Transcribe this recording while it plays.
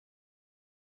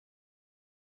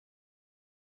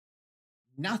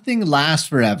Nothing lasts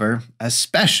forever,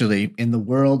 especially in the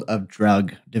world of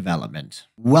drug development.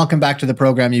 Welcome back to the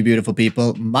program, you beautiful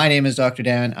people. My name is Dr.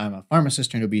 Dan. I'm a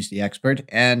pharmacist and obesity expert.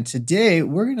 And today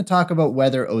we're going to talk about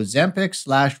whether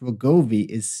Ozempic/Wegovy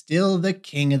is still the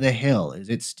king of the hill. Is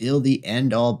it still the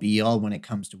end all be all when it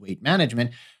comes to weight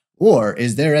management? Or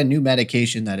is there a new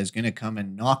medication that is going to come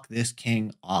and knock this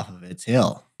king off of its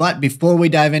hill? But before we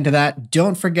dive into that,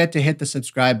 don't forget to hit the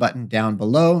subscribe button down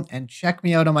below and check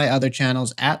me out on my other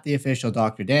channels at the official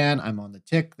Dr. Dan. I'm on the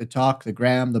Tick, the Talk, the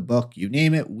Gram, the Book, you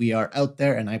name it. We are out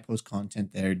there and I post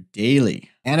content there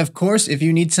daily. And of course, if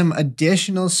you need some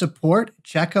additional support,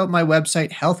 check out my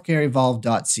website,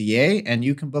 healthcareevolve.ca, and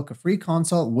you can book a free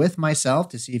consult with myself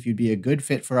to see if you'd be a good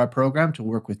fit for our program to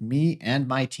work with me and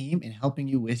my team in helping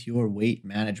you with your weight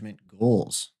management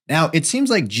goals. Now, it seems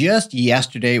like just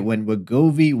yesterday when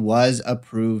Wegovy was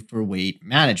approved for weight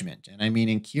management. And I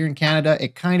mean, here in Canada,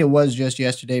 it kind of was just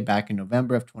yesterday back in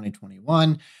November of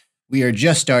 2021. We are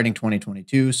just starting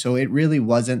 2022, so it really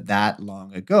wasn't that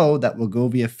long ago that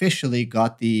Wegovy officially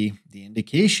got the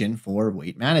indication for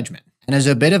weight management. And as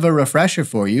a bit of a refresher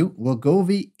for you,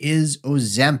 Wegovy is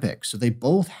Ozempic. So they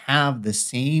both have the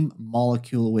same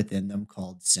molecule within them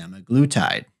called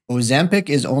semaglutide. Ozempic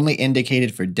is only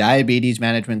indicated for diabetes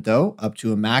management, though, up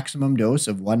to a maximum dose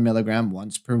of 1 milligram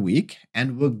once per week.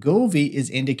 And Wegovy is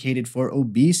indicated for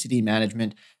obesity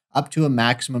management up to a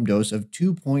maximum dose of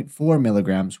 2.4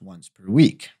 milligrams once per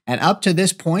week. And up to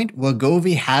this point,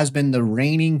 Wegovy has been the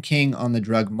reigning king on the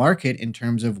drug market in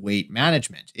terms of weight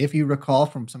management. If you recall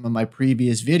from some of my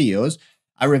previous videos,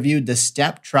 I reviewed the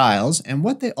STEP trials, and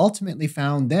what they ultimately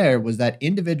found there was that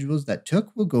individuals that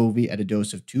took Wegovy at a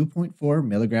dose of 2.4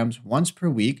 milligrams once per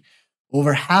week,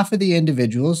 over half of the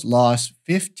individuals lost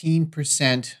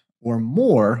 15% or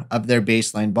more of their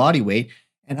baseline body weight,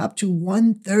 and up to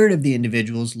 1/3 of the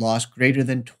individuals lost greater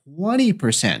than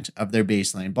 20% of their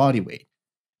baseline body weight.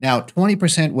 Now,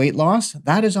 20% weight loss,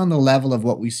 that is on the level of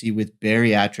what we see with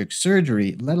bariatric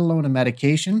surgery, let alone a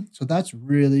medication. So that's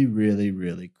really, really,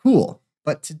 really cool.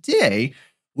 But today,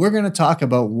 we're going to talk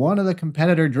about one of the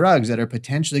competitor drugs that are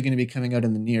potentially going to be coming out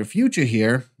in the near future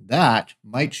here that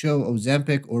might show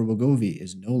Ozempic or Wegovy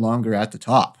is no longer at the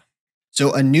top.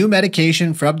 So a new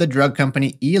medication from the drug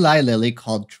company Eli Lilly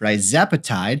called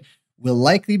Tirzepatide will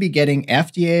likely be getting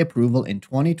FDA approval in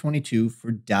 2022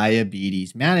 for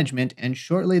diabetes management. And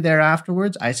shortly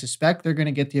thereafterwards, I suspect they're going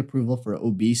to get the approval for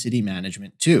obesity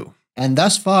management too. And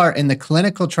thus far, in the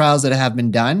clinical trials that have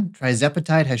been done,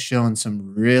 Tirzepatide has shown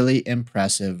some really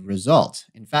impressive results.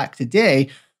 In fact, today,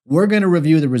 we're going to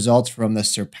review the results from the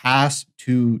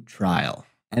SURPASS-2 trial.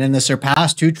 And in the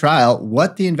SURPASS-2 trial,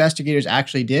 what the investigators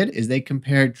actually did is they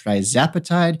compared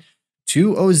Tirzepatide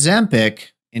to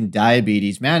Ozempic in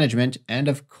diabetes management. And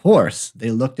of course,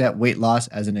 they looked at weight loss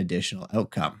as an additional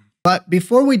outcome. But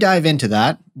before we dive into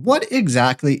that, what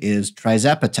exactly is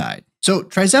Tirzepatide? So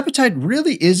Tirzepatide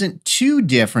really isn't too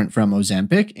different from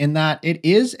Ozempic in that it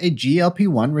is a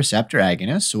GLP-1 receptor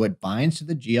agonist, so it binds to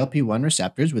the GLP-1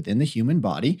 receptors within the human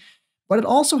body, but it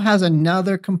also has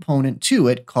another component to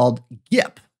it called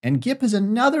GIP. And GIP is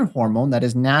another hormone that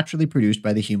is naturally produced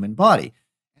by the human body.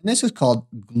 And this is called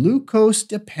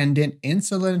glucose-dependent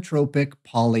insulinotropic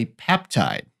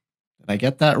polypeptide. Did I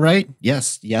get that right?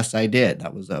 Yes, I did.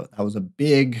 That was a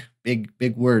big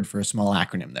word for a small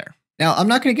acronym there. Now, I'm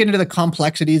not going to get into the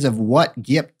complexities of what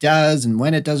GIP does and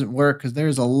when it doesn't work, because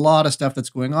there's a lot of stuff that's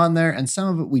going on there, and some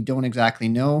of it we don't exactly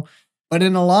know. But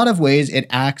in a lot of ways, it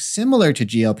acts similar to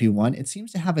GLP-1. It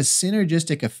seems to have a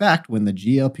synergistic effect when the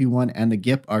GLP-1 and the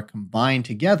GIP are combined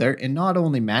together in not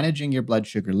only managing your blood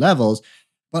sugar levels,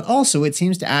 but also it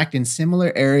seems to act in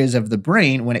similar areas of the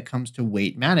brain when it comes to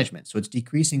weight management. So it's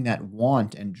decreasing that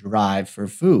want and drive for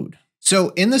food. So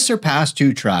in the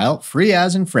SURPASS-2 trial,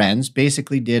 Frias and friends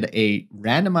basically did a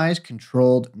randomized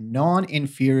controlled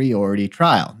non-inferiority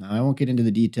trial. Now, I won't get into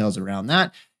the details around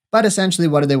that, but essentially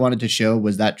what they wanted to show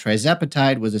was that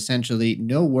Tirzepatide was essentially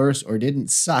no worse or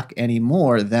didn't suck any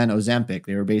more than Ozempic.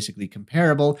 They were basically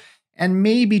comparable and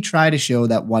maybe try to show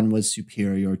that one was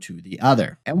superior to the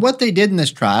other. And what they did in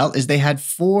this trial is they had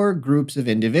 4 groups of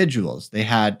individuals. They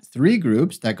had 3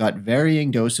 groups that got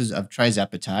varying doses of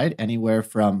Tirzepatide, anywhere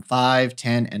from 5,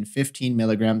 10, and 15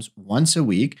 milligrams once a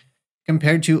week,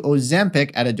 compared to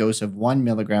Ozempic at a dose of 1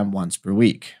 milligram once per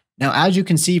week. Now, as you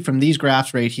can see from these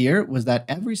graphs right here, was that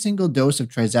every single dose of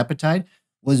Tirzepatide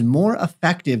was more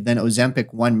effective than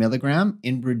Ozempic 1 milligram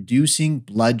in reducing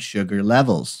blood sugar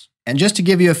levels. And just to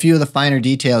give you a few of the finer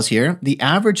details here, the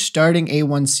average starting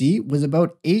A1C was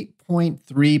about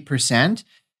 8.3%,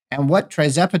 And what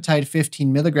Tirzepatide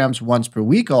 15 milligrams once per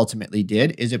week ultimately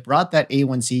did is it brought that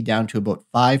A1C down to about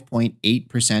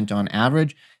 5.8% on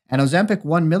average. And Ozempic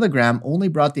 1 milligram only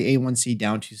brought the A1C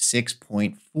down to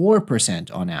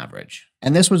 6.4% on average.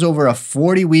 And this was over a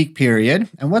 40-week period.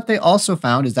 And what they also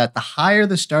found is that the higher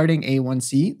the starting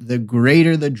A1C, the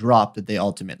greater the drop that they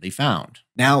ultimately found.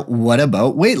 Now, what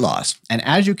about weight loss? And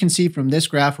as you can see from this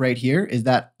graph right here, is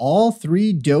that all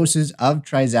 3 doses of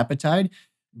Tirzepatide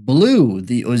blew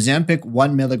the Ozempic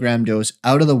 1 milligram dose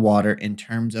out of the water in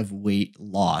terms of weight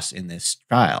loss in this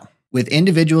trial, with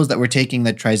individuals that were taking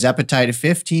the Tirzepatide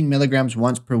 15 milligrams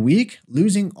once per week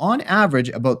losing on average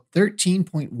about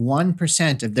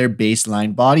 13.1% of their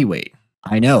baseline body weight.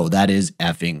 I know, that is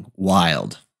effing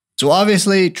wild. So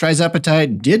obviously,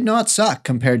 Tirzepatide did not suck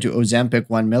compared to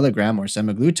Ozempic 1 milligram or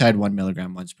semaglutide 1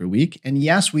 milligram once per week. And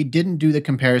yes, we didn't do the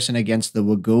comparison against the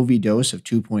Wegovy dose of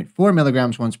 2.4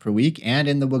 milligrams once per week. And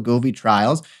in the Wegovy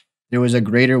trials, there was a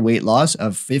greater weight loss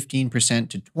of 15%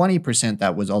 to 20%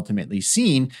 that was ultimately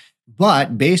seen.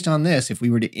 But based on this, if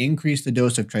we were to increase the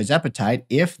dose of Tirzepatide,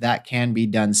 if that can be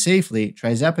done safely,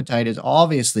 Tirzepatide is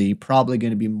obviously probably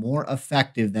going to be more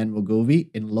effective than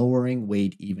Wegovy in lowering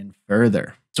weight even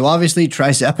further. So obviously,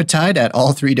 Tirzepatide at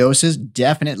all 3 doses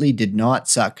definitely did not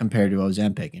suck compared to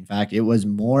Ozempic. In fact, it was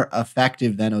more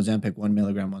effective than Ozempic 1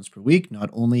 milligram once per week, not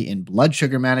only in blood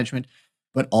sugar management,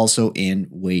 but also in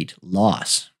weight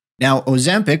loss. Now,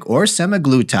 Ozempic or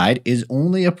semaglutide is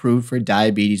only approved for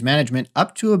diabetes management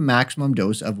up to a maximum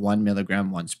dose of 1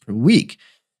 milligram once per week.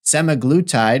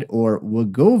 Semaglutide or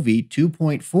Wegovy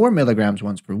 2.4 milligrams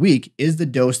once per week is the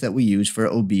dose that we use for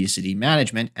obesity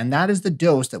management, and that is the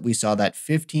dose that we saw that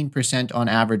 15% on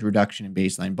average reduction in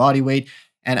baseline body weight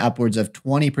and upwards of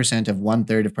 20% of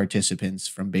 1/3 of participants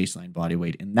from baseline body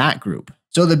weight in that group.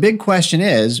 So the big question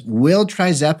is, will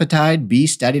Tirzepatide be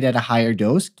studied at a higher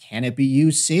dose? Can it be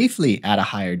used safely at a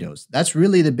higher dose? That's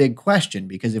really the big question,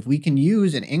 because if we can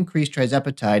use an increased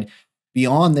Tirzepatide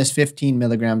beyond this 15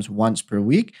 milligrams once per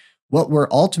week, what we're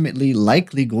ultimately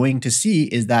likely going to see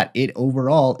is that it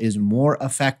overall is more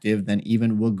effective than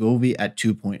even Wegovy at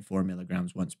 2.4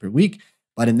 milligrams once per week.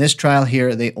 But in this trial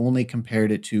here, they only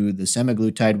compared it to the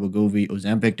semaglutide Wegovy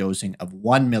Ozempic dosing of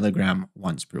 1 milligram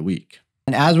once per week.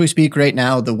 And as we speak right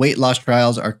now, the weight loss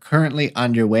trials are currently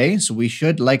underway, so we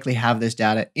should likely have this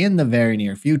data in the very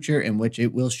near future in which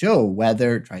it will show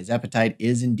whether Tirzepatide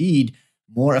is indeed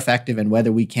more effective and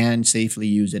whether we can safely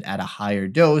use it at a higher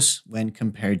dose when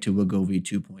compared to Wegovy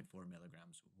 2.4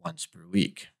 milligrams once per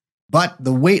week. But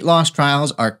the weight loss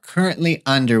trials are currently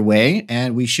underway,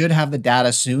 and we should have the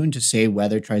data soon to say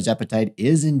whether Tirzepatide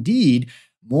is indeed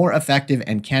more effective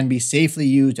and can be safely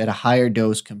used at a higher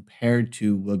dose compared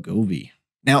to Wegovy.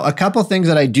 Now, a couple things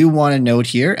that I do want to note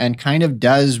here, and kind of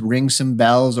does ring some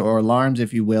bells or alarms,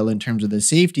 if you will, in terms of the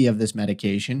safety of this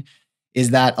medication,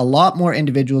 is that a lot more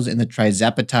individuals in the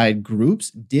Tirzepatide groups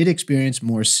did experience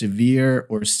more severe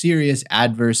or serious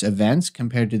adverse events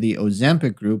compared to the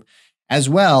Ozempic group. As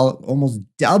well, almost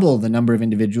double the number of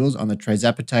individuals on the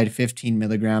Tirzepatide 15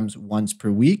 milligrams once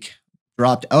per week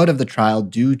dropped out of the trial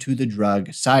due to the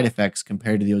drug side effects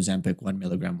compared to the Ozempic 1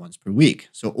 milligram once per week.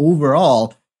 So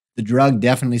overall, the drug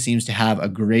definitely seems to have a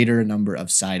greater number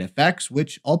of side effects,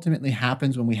 which ultimately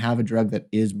happens when we have a drug that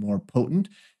is more potent.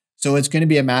 So it's going to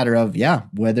be a matter of,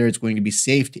 whether it's going to be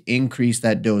safe to increase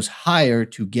that dose higher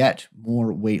to get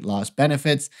more weight loss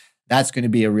benefits. That's going to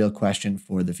be a real question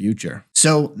for the future.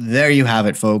 So there you have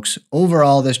it, folks.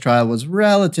 Overall, this trial was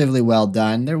relatively well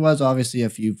done. There was obviously a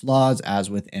few flaws, as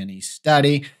with any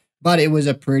study, but it was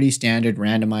a pretty standard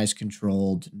randomized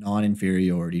controlled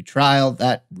non-inferiority trial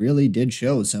that really did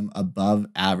show some above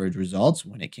average results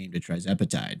when it came to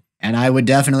Tirzepatide. And I would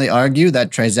definitely argue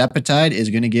that Tirzepatide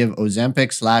is going to give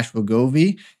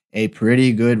Ozempic/Wegovy a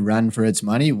pretty good run for its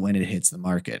money when it hits the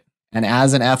market. And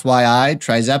as an FYI,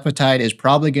 Tirzepatide is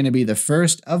probably going to be the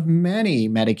first of many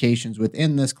medications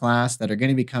within this class that are going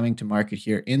to be coming to market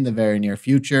here in the very near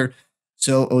future.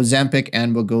 So Ozempic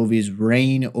and Wegovy's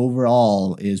reign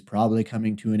overall is probably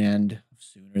coming to an end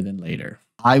sooner than later.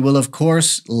 I will, of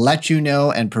course, let you know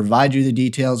and provide you the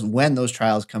details when those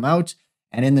trials come out.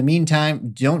 And in the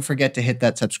meantime, don't forget to hit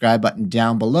that subscribe button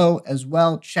down below. As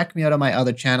well, check me out on my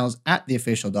other channels at The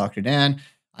Official Dr. Dan.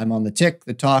 I'm on the Tick,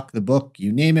 the Talk, the Book,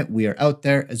 you name it, we are out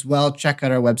there. As well, check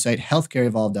out our website,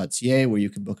 healthcareevolve.ca, where you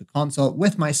can book a consult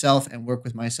with myself and work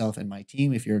with myself and my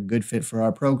team if you're a good fit for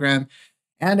our program.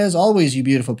 And as always, you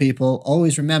beautiful people,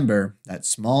 always remember that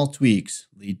small tweaks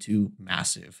lead to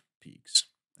massive peaks.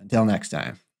 Until next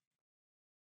time.